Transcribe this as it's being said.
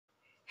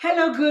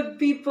Hello, good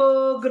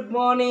people. Good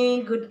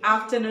morning, good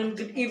afternoon,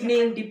 good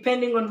evening,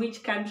 depending on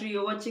which country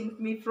you're watching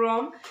me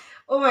from.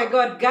 Oh my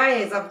God,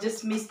 guys, I've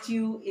just missed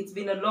you. It's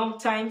been a long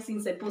time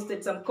since I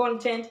posted some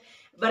content,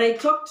 but I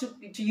talked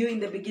to you in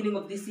the beginning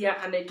of this year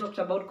and I talked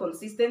about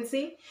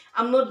consistency.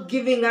 I'm not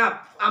giving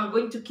up. I'm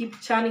going to keep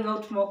churning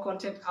out more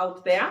content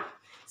out there.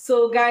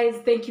 So guys,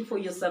 thank you for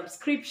your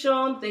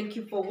subscription. Thank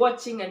you for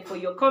watching and for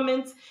your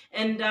comments.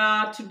 And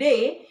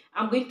today,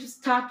 I'm going to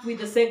start with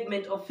the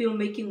segment of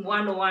Filmmaking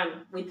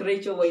 101 with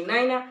Rachel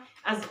Wainaina.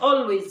 As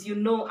always, you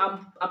know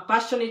I'm a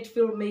passionate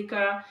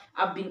filmmaker.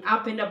 I've been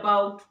up and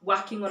about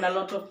working on a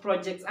lot of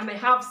projects and I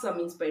have some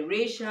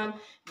inspiration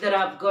that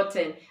I've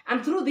gotten.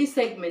 And through this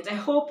segment, I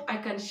hope I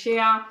can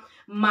share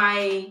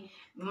my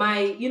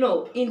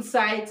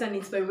insights and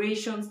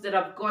inspirations that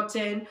I've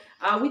gotten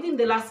within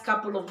the last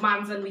couple of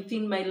months and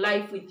within my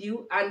life with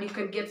you, and you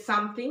can get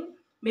something.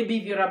 Maybe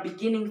if you're a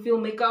beginning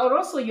filmmaker or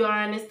also you're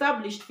an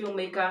established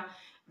filmmaker,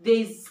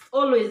 there's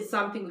always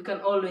something we can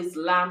always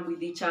learn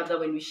with each other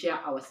when we share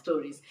our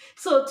stories.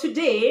 So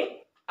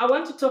today I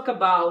want to talk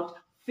about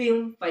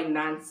film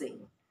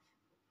financing.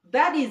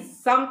 That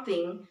is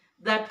something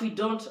that we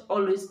don't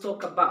always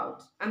talk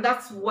about, and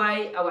that's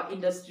why our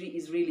industry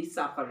is really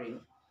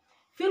suffering.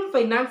 Film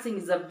financing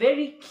is a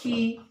very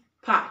key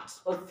part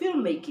of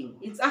filmmaking.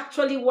 It's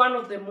actually one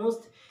of the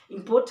most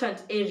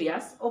important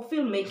areas of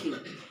filmmaking.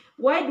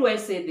 Why do I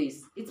say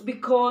this? It's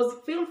because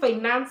film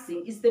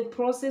financing is the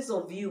process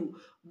of you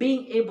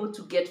being able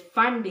to get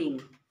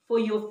funding for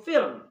your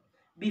film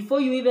before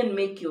you even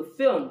make your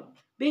film,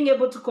 being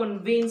able to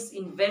convince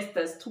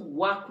investors to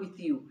work with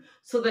you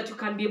so that you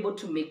can be able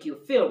to make your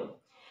film.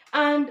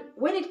 And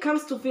when it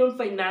comes to film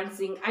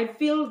financing, I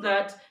feel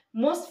that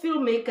most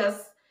filmmakers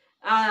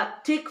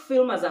take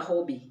film as a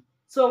hobby.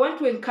 So I want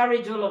to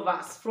encourage all of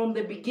us from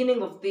the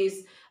beginning of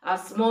this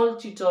small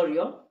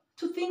tutorial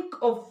to think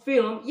of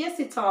film. Yes,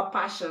 it's our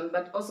passion,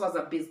 but also as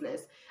a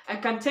business. I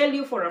can tell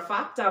you for a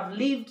fact I've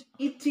lived,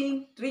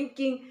 eating,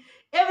 drinking,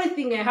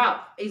 everything I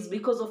have is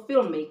because of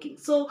filmmaking.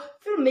 So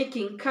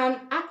filmmaking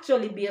can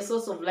actually be a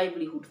source of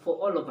livelihood for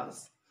all of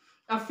us.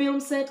 A film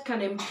set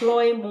can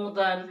employ more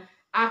than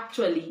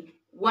actually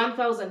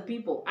 1,000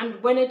 people.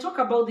 And when I talk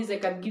about this, I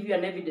can give you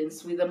an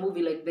evidence with a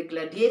movie like The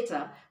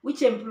Gladiator,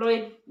 which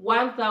employed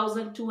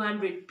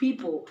 1,200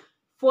 people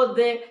for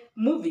the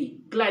movie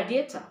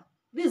Gladiator.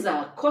 These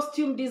are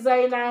costume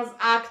designers,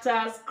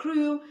 actors,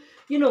 crew,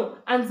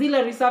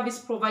 ancillary service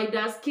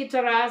providers,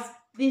 caterers.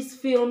 These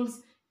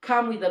films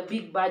come with a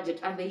big budget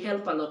and they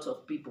help a lot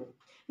of people.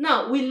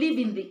 Now, we live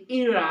in the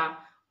era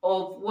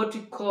of what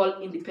we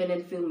call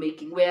independent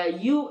filmmaking, where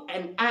you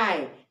and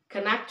I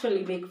can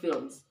actually make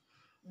films.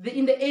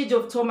 In the age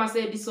of Thomas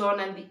Edison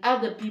and the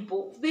other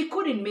people, they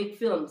couldn't make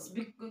films.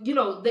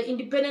 The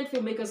independent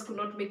filmmakers could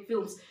not make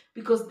films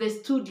because the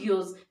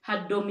studios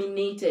had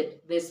dominated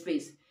the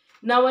space.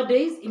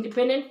 Nowadays,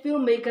 independent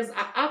filmmakers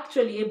are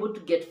actually able to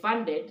get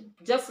funded,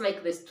 just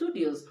like the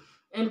studios,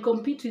 and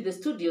compete with the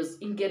studios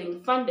in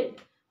getting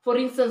funded. For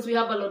instance, we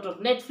have a lot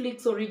of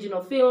Netflix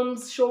original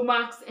films,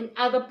 Showmax, and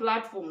other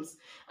platforms.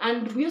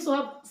 And we also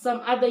have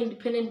some other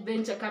independent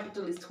venture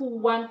capitalists who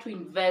want to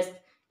invest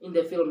in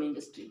the film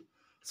industry.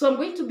 So I'm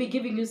going to be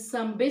giving you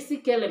some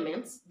basic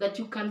elements that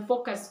you can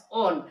focus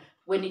on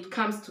when it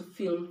comes to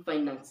film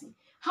financing.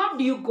 How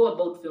do you go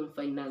about film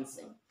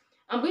financing?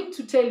 I'm going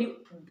to tell you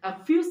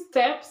a few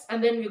steps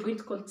and then we're going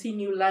to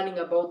continue learning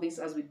about this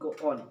as we go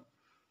on.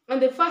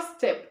 And the first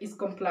step is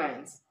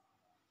compliance.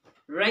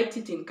 Write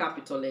it in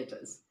capital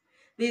letters.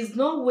 There's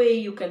no way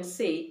you can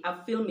say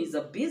a film is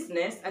a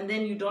business and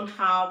then you don't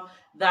have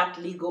that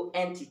legal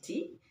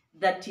entity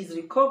that is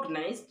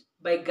recognized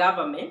by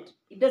government.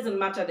 It doesn't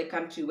matter the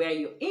country where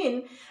you're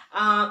in,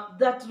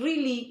 that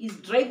really is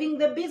driving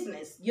the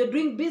business. You're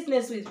doing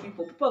business with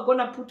people. People are going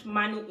to put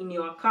money in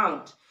your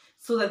account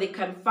so that they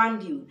can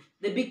fund you.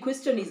 The big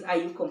question is, are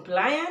you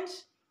compliant?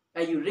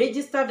 Are you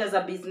registered as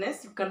a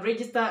business? You can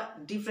register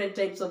different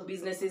types of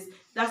businesses.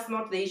 That's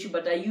not the issue,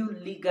 but are you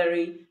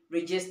legally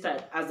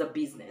registered as a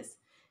business?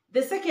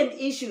 The second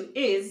issue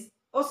is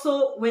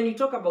also when you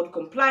talk about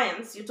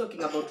compliance, you're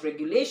talking about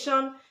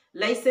regulation,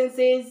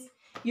 licenses,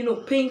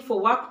 paying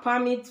for work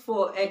permits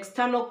for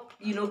external,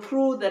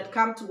 crew that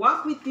come to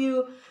work with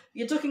you.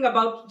 You're talking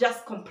about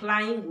just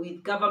complying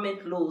with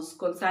government laws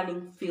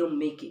concerning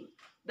filmmaking.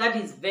 That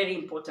is very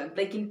important.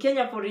 Like in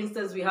Kenya, for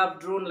instance, we have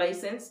drone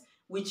license,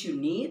 which you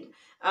need.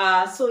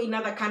 So in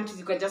other countries,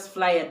 you can just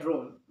fly a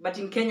drone. But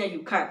in Kenya,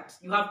 you can't.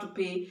 You have to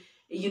pay,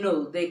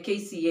 the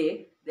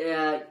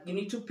KCA. You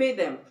need to pay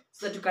them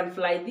so that you can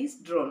fly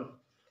this drone.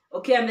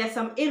 Okay, and there's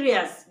some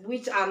areas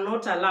which are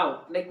not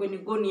allowed. Like when you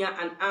go near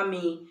an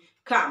army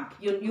camp,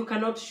 you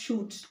cannot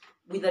shoot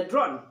with a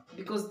drone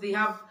because they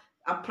have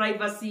a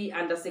privacy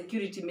and a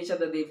security measure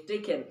that they've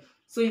taken.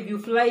 So if you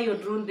fly your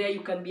drone there,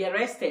 you can be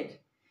arrested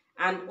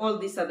and all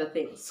these other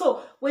things.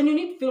 So when you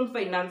need film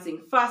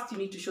financing, first you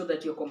need to show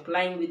that you're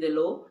complying with the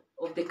law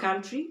of the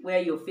country where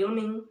you're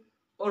filming.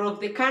 or of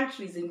the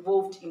countries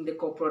involved in the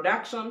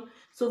co-production.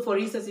 So for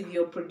instance, if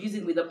you're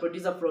producing with a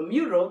producer from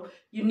Europe,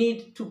 you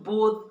need to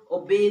both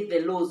obey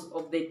the laws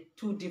of the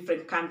two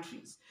different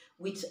countries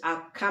which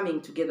are coming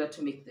together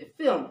to make the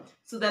film.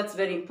 So that's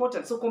very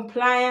important. So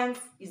compliance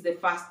is the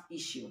first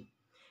issue.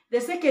 The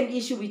second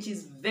issue, which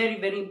is very,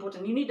 very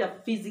important, you need a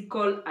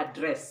physical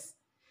address.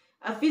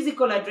 A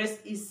physical address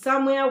is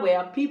somewhere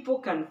where people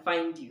can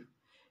find you.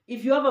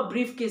 If you have a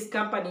briefcase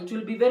company, it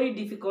will be very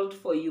difficult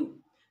for you.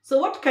 So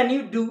what can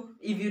you do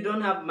if you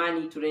don't have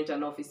money to rent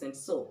an office? And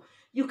so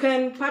you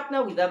can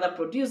partner with other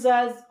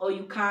producers, or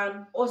you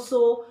can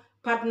also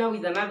partner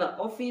with another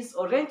office,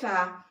 or rent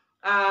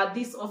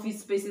these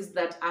office spaces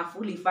that are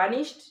fully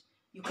furnished.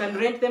 You can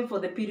rent them for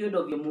the period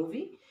of your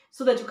movie,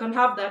 so that you can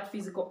have that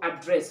physical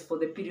address for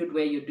the period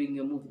where you're doing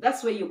your movie.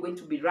 That's where you're going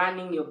to be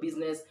running your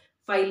business,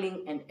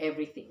 filing and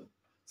everything.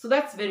 So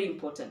that's very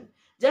important.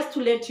 Just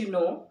to let you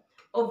know,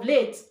 of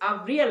late,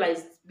 I've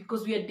realized,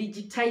 because we are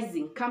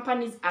digitizing,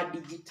 companies are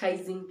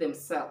digitizing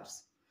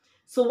themselves.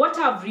 So what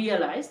I've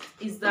realized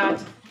is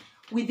that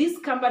with these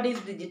companies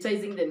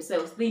digitizing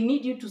themselves, they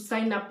need you to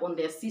sign up on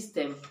their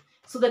system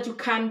so that you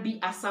can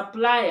be a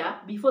supplier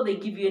before they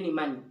give you any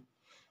money.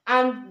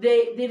 And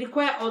they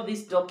require all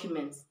these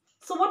documents.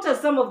 So what are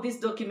some of these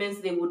documents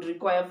they would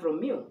require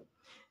from you?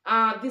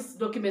 These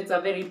documents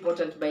are very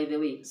important, by the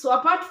way. So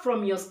apart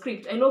from your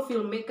script, I know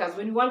filmmakers,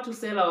 when we want to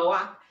sell our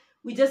work,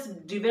 we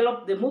just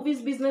develop the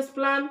movie's business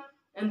plan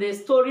and the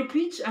story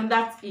pitch, and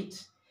that's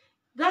it.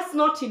 That's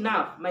not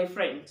enough, my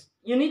friend.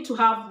 You need to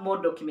have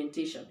more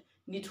documentation.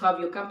 You need to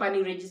have your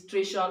company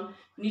registration.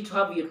 You need to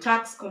have your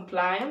tax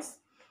compliance.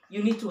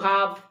 You need to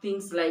have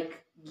things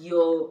like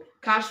your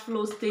cash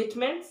flow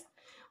statements,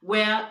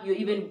 where you're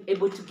even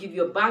able to give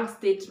your bank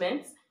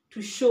statements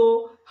to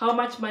show how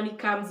much money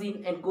comes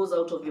in and goes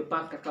out of your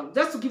bank account.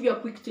 Just to give you a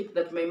quick tip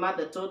that my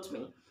mother taught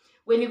me.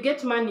 When you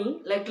get money,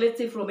 like let's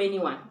say from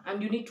anyone,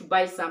 and you need to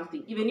buy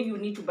something, even if you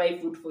need to buy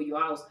food for your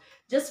house,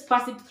 just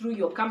pass it through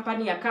your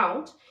company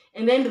account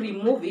and then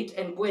remove it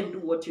and go and do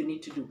what you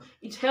need to do.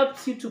 It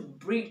helps you to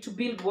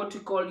build what we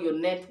call your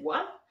net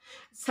worth,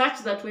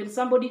 such that when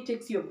somebody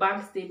takes your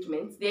bank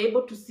statements, they're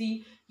able to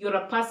see you're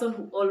a person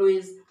who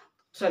always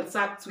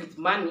transacts with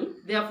money,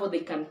 therefore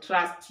they can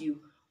trust you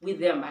with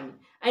their money.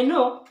 I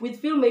know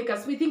with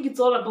filmmakers, we think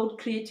it's all about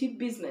creative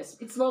business.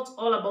 It's not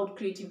all about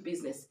creative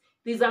business.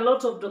 There's a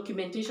lot of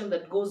documentation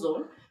that goes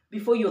on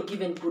before you're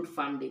given good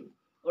funding.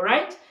 All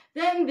right?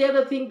 Then the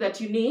other thing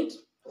that you need,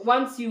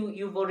 once you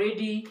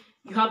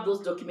have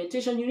those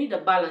documentation, you need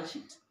a balance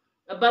sheet.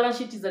 A balance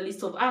sheet is a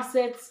list of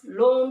assets,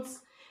 loans,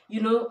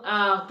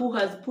 who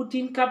has put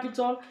in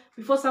capital.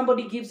 Before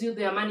somebody gives you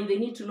their money, they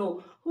need to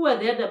know who are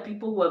the other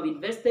people who have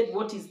invested,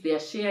 what is their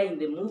share in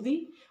the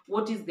movie,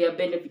 what is their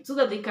benefit, so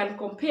that they can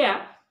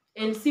compare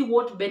and see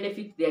what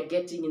benefit they are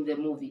getting in the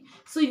movie.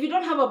 So if you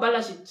don't have a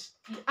balance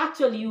sheet,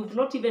 actually you've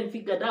not even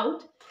figured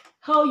out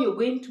how you're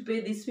going to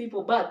pay these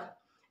people back.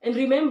 And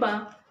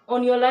remember,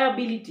 on your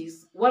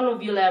liabilities, one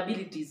of your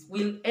liabilities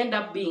will end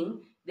up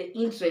being the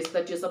interest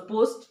that you're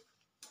supposed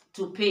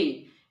to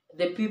pay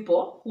the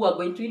people who are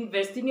going to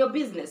invest in your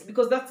business,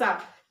 because that's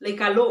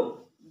like a loan.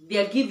 They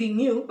are giving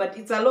you, but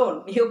it's a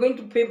loan. You're going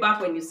to pay back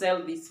when you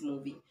sell this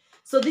movie.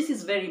 So this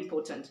is very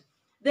important.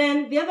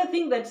 Then the other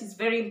thing that is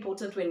very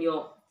important when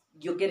you're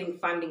getting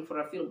funding for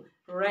a film,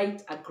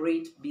 write a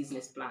great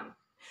business plan.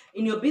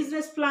 In your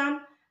business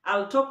plan,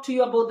 I'll talk to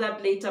you about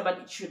that later, but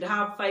it should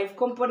have 5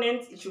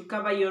 components. It should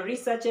cover your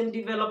research and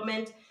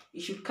development.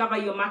 It should cover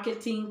your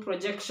marketing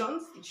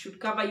projections. It should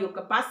cover your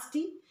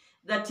capacity,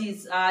 that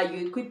is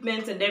your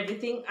equipment and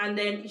everything. And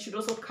then it should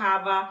also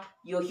cover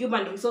your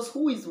human resource,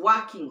 who is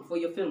working for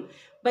your film.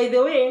 By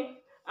the way,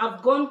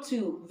 I've gone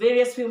to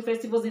various film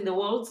festivals in the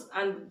world,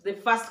 and the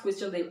first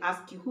question they'll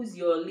ask you, who's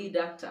your lead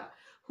actor?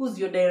 Who's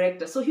your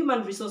director? So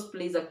human resource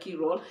plays a key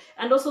role.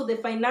 And also the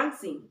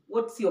financing.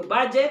 What's your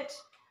budget?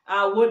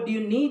 What do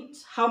you need?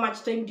 How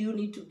much time do you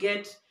need to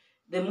get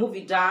the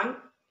movie done,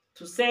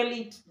 to sell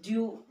it?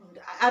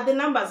 Are the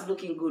numbers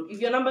looking good? If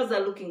your numbers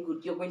are looking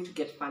good, you're going to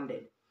get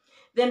funded.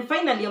 Then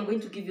finally, I'm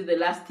going to give you the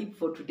last tip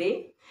for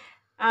today.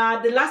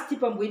 The last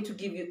tip I'm going to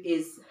give you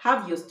is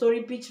have your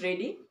story pitch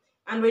ready.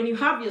 And when you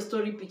have your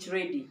story pitch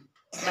ready,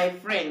 my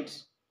friend,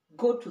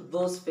 go to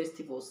those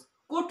festivals.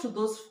 Go to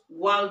those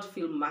world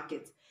film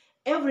markets.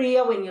 Every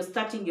year when you're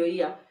starting your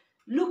year,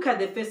 look at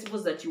the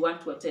festivals that you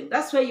want to attend.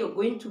 That's where you're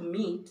going to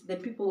meet the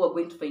people who are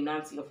going to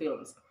finance your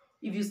films.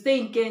 If you stay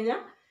in Kenya,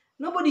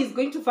 nobody is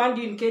going to fund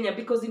you in Kenya,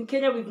 because in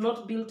Kenya we've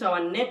not built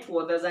our net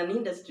worth as an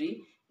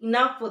industry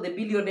enough for the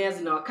billionaires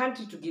in our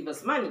country to give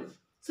us money.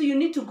 So you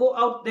need to go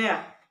out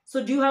there.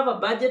 So do you have a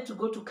budget to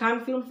go to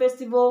Cannes Film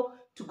Festival,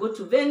 to go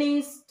to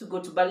Venice, to go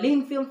to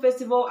Berlin Film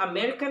Festival,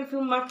 American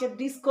Film Market,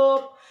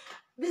 Disco?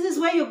 This is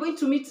where you're going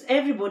to meet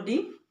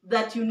everybody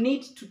that you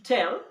need to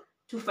tell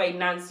to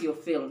finance your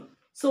film.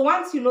 So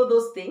once you know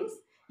those things,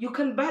 you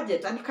can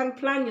budget and you can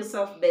plan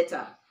yourself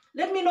better.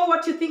 Let me know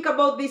what you think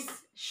about this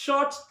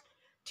short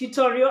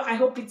tutorial. I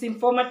hope it's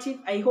informative.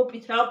 I hope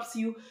it helps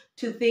you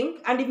to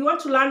think. And if you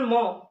want to learn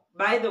more,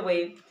 by the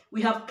way,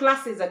 we have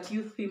classes at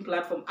Youth Film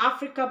Platform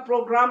Africa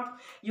program.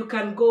 You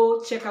can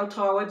go check out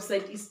our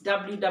website. It's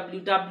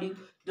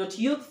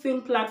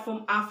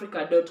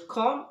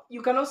www.youthfilmplatformafrica.com.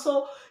 You can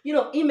also,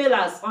 email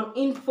us on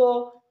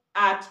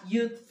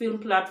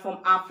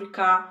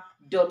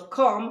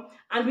info@youthfilmplatformafrica.com,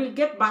 and we'll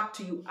get back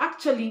to you.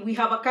 Actually, we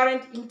have a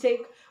current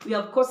intake. We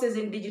have courses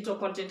in digital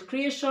content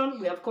creation.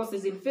 We have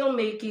courses in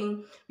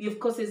filmmaking. We have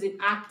courses in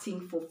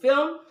acting for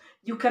film.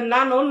 You can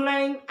learn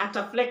online at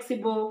a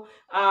flexible,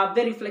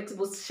 very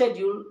flexible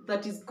schedule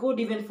that is good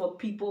even for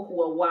people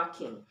who are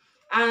working.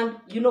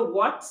 And you know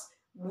what?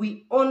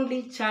 We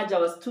only charge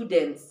our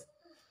students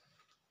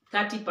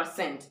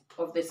 30%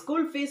 of the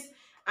school fees,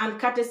 and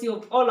courtesy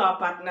of all our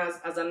partners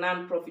as a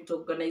non-profit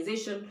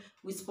organization,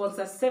 we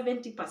sponsor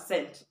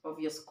 70% of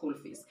your school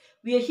fees.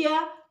 We are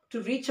here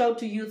to reach out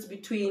to youths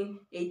between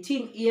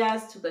 18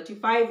 years to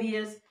 35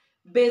 years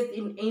based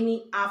in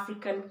any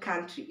African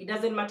country. It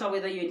doesn't matter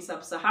whether you're in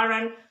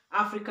sub-Saharan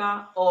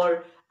Africa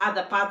or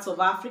other parts of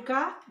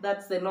Africa.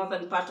 That's the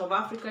northern part of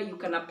Africa. You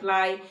can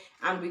apply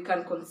and we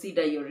can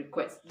consider your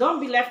request. Don't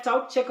be left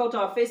out. Check out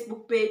our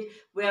Facebook page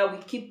where we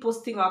keep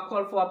posting our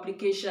call for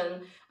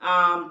application.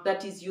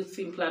 That is Youth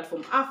Film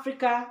Platform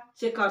Africa.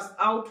 Check us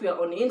out. We are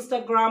on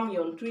Instagram.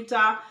 We're on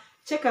Twitter.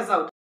 Check us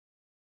out.